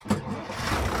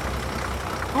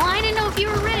I didn't know if you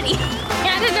were ready.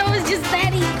 I didn't know it was just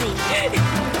that easy.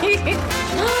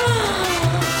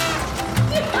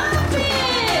 Stop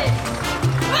it!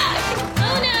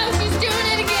 Oh no, she's doing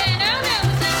it again. Oh no,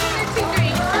 it's not 1 or 2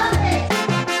 drinks.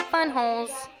 Fun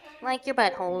holes. Like your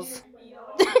buttholes.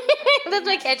 That's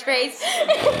my catchphrase.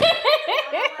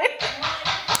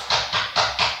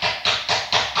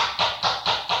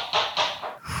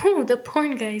 Ooh, the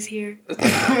porn guy's here. That's a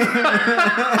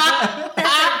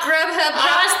Grubhub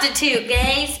prostitute,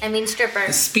 guys. I mean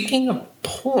stripper. Speaking of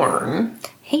porn,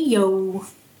 Hey, yo. I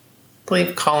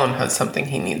believe Colin has something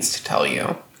he needs to tell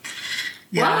you.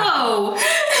 Yeah. Whoa.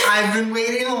 I've been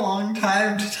waiting a long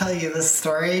time to tell you this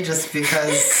story just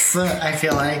because I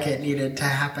feel like it needed to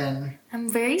happen. I'm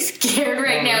very scared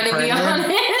right now, to be Recorded. honest.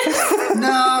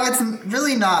 No, it's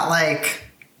really not like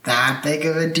that big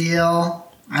of a deal.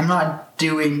 I'm not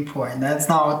doing porn. That's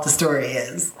not what the story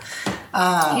is.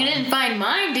 You didn't find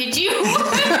mine, did you? No.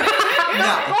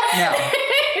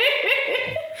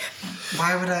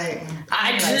 Why would I?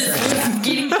 I just was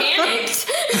getting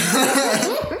panicked.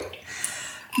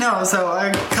 No, so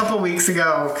a couple weeks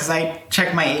ago, because I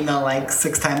check my email like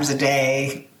 6 times a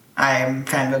day, I'm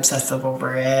kind of obsessive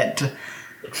over it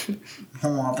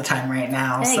all the time right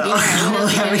now, so I don't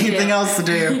really have anything else to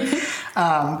do.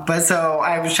 But so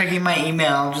I was checking my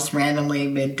email just randomly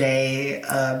midday,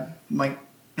 it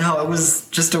was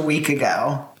just a week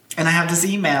ago, and I have this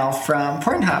email from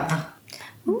Pornhub.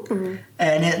 Ooh.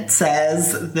 And it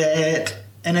says that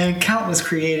an account was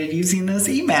created using this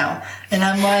email. And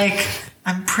I'm like,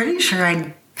 I'm pretty sure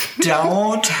I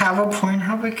don't have a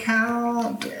Pornhub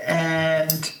account.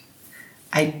 And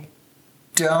I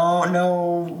don't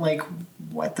know, like,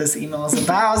 what this email is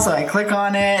about. So I click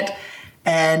on it.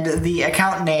 And the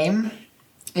account name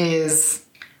is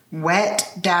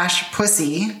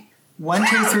wet-pussy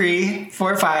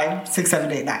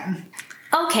 123456789.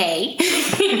 Okay.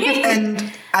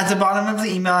 And at the bottom of the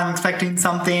email, I'm expecting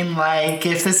something like,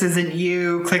 if this isn't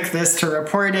you, click this to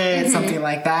report it, something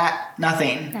like that.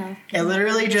 Nothing. No. It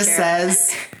literally just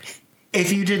says,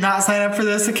 if you did not sign up for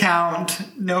this account,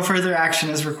 no further action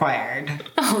is required.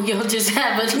 Oh, you'll just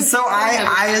have a... So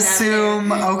I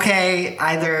assume, okay,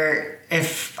 either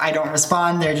if I don't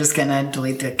respond, they're just going to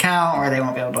delete the account or they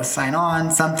won't be able to sign on,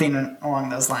 something along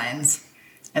those lines.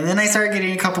 And then I start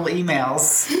getting a couple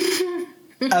emails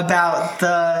about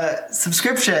the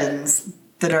subscriptions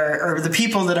that are, or the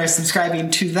people that are subscribing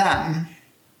to them.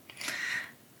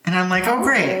 And I'm like, oh,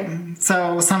 great.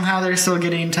 So somehow they're still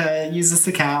getting to use this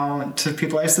account.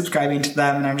 People are subscribing to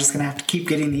them, and I'm just going to have to keep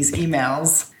getting these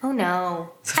emails. Oh,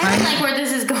 no. So I don't like where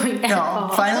this is going at all.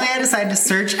 Finally I decide to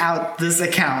search out this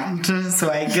account. So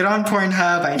I get on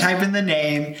Pornhub, I type in the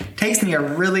name. It takes me a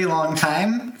really long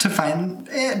time to find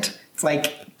it. It's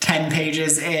like 10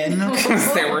 pages in.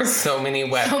 Because there were so many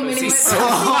wet pussies. So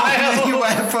many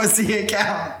wet pussy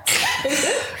accounts.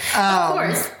 Of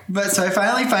course. But so I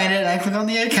finally find it, and I click on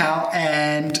the account,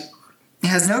 and it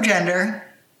has no gender.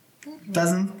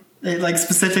 It like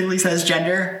specifically says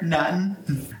gender, none.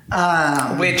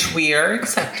 Which we are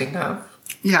accepting of.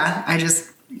 Yeah, I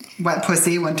just wet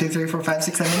pussy 1 2 3 4 5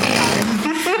 6 7 8 9.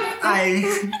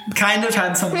 I kind of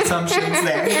had some assumptions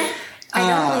there. I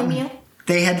don't blame you.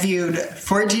 They had viewed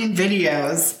 14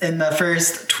 videos in the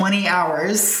first 20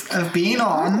 hours of being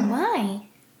on. Why?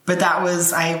 But that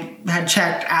was, I had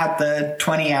checked at the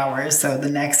 20 hours, so the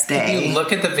next day. Did you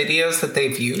look at the videos that they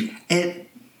viewed? It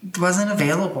wasn't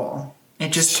available.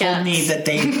 It just Shucks. told me that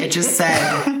it just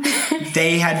said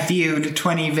they had viewed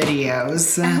 20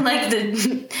 videos. I like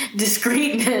the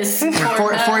discreetness.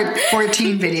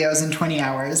 14 videos in 20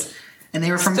 hours. And they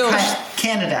were from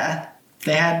Canada.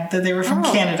 They were from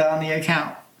Canada on the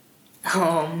account.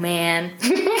 Oh, man.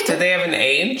 Did they have an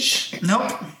age?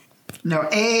 Nope. No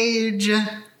age.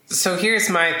 So here's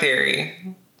my theory.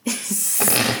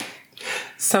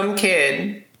 Some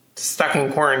kid stuck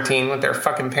in quarantine with their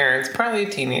fucking parents, probably a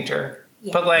teenager.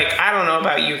 Yeah. But, like, I don't know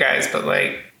about you guys, but,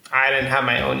 like, I didn't have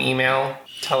my own email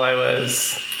till I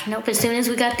was... Nope, as soon as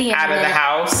we got the internet. Out of the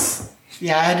house.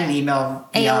 Yeah, I had an email.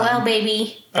 AOL,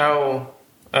 baby. Oh,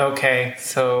 okay.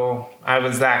 So I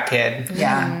was that kid.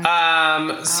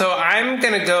 Yeah. So I'm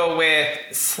going to go with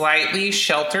slightly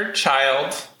sheltered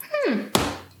child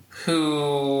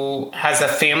who has a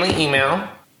family email.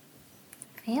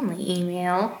 Family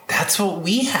email? That's what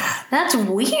we had. That's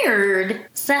weird.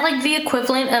 Is that like the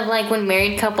equivalent of like when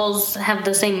married couples have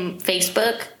the same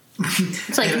Facebook?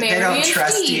 It's like Mary and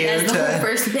Steve as the whole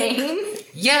first name.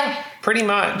 Yeah, pretty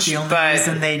much. The only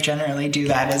reason they generally do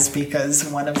that is because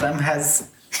one of them has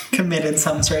committed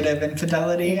some sort of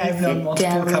infidelity. I've known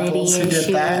multiple couples who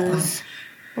did that.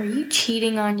 Were you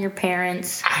cheating on your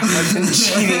parents? I wasn't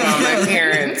cheating on my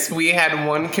parents. We had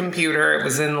one computer. It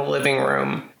was in the living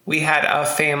room. We had a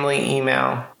family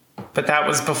email, but that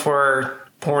was before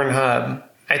Pornhub.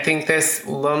 I think this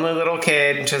lonely little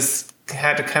kid just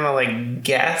had to kind of like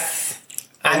guess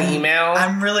an email.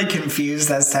 I'm really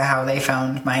confused as to how they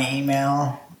found my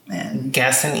email. And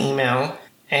guess an email.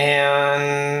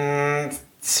 And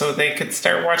so they could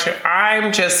start watching.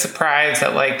 I'm just surprised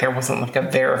that like there wasn't like a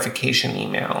verification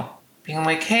email. Being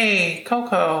like, hey,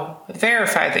 Coco,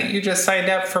 verify that you just signed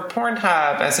up for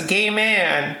Pornhub as a gay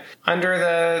man under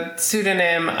the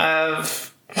pseudonym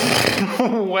of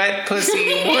Wet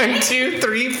Pussy 1, 2,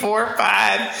 3, 4,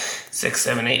 5, 6,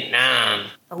 7, 8, 9.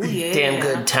 Oh, yeah. Damn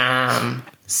good time.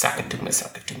 Suck it to me.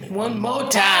 One more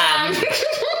time.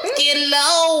 Get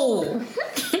low.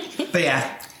 But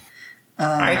yeah.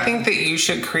 I think that you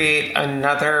should create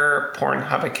another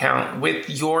Pornhub account with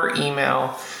your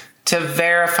email to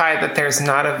verify that there's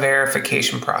not a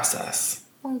verification process.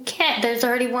 Okay, there's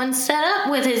already one set up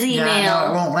with his email. Yeah,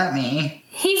 no, it won't let me.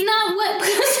 He's not Wet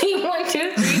Pussy 1, 2,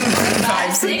 3, 4,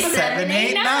 5, 6, 7,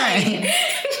 8, 9.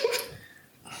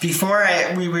 Before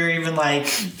we were even like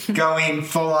going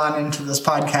full on into this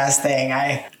podcast thing,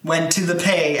 I went to the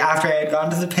page. After I had gone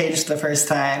to the page the first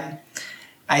time,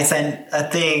 I sent a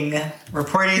thing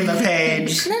reporting the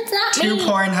page That's not to me.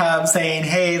 Pornhub saying,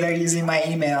 hey, they're using my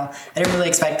email. I didn't really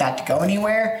expect that to go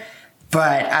anywhere,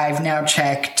 but I've now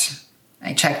checked.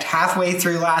 I checked halfway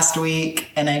through last week,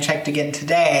 and I checked again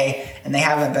today, and they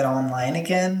haven't been online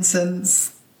again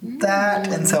since that.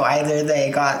 And so either they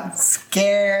got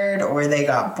scared, or they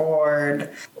got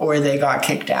bored, or they got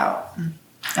kicked out.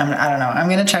 I don't know. I'm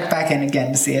going to check back in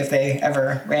again to see if they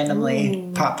ever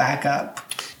randomly pop back up.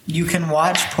 You can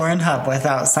watch Pornhub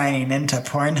without signing into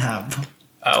Pornhub.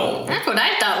 Oh. That's what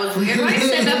I thought was weird. Why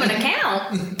set up an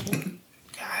account?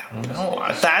 I don't know.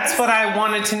 That's what I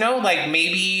wanted to know. Like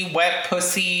maybe Wet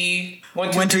Pussy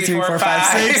 1, 2, 3, 4,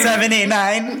 5, 6, 7, 8,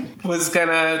 9 was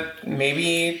gonna,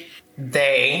 maybe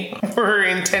they were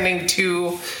intending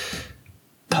to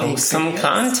post some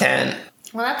content.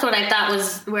 Well, that's what I thought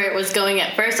was where it was going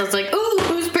at first. I was like, ooh,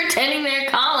 who's pretending they're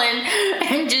calling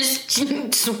and just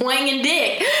swinging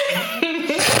dick?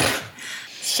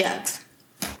 Shucks.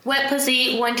 Wet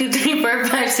Pussy 1, 2, 3, 4,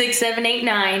 5, 6, 7, 8,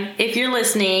 9. If you're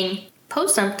listening,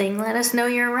 post something. Let us know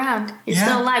you're around. You're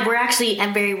still alive.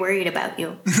 I'm very worried about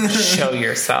you. Show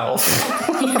yourself.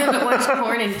 You haven't watched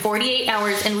porn in 48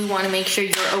 hours, and we want to make sure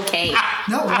you're okay.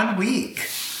 No, 1 week.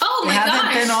 Oh my They haven't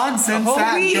gosh. been on since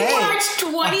that We day. watched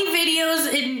 20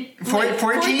 videos in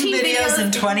 14 videos in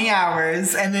 20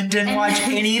 hours, and then didn't watch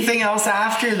anything else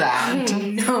after that.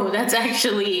 No, that's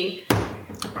actually...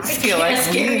 I feel like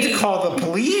we need to call the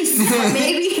police.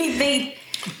 Maybe they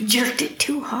jerked it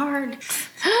too hard.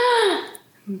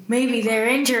 Maybe they're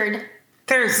injured.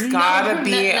 There's gotta be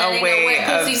that a ain't way no Wet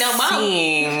of Pussy no more.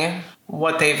 seeing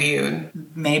what they viewed.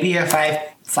 Maybe if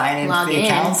I sign into Log the in.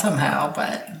 account somehow,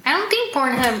 but I don't think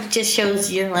Pornhub just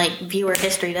shows your like viewer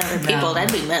history to other people. No.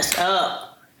 That'd be messed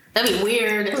up. That'd be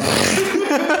weird.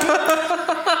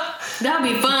 That'd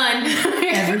be fun.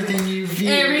 everything you view.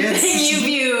 Everything you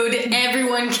viewed,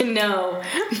 everyone can know.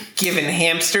 Giving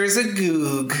hamsters a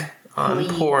goog on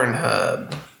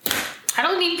Pornhub. I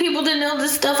don't need people to know the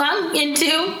stuff I'm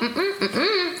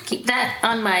into. Keep that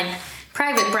on my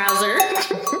private browser.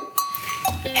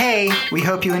 Hey, we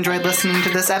hope you enjoyed listening to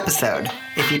this episode.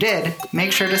 If you did,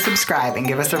 make sure to subscribe and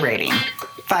give us a rating.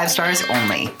 5 stars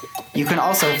only. You can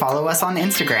also follow us on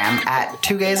Instagram at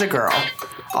 2gaysagirl.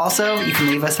 Also, you can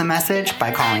leave us a message by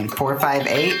calling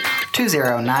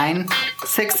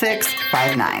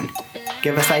 458-209-6659.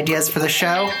 Give us ideas for the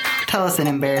show, tell us an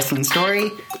embarrassing story,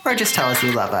 or just tell us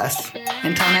you love us.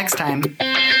 Until next time.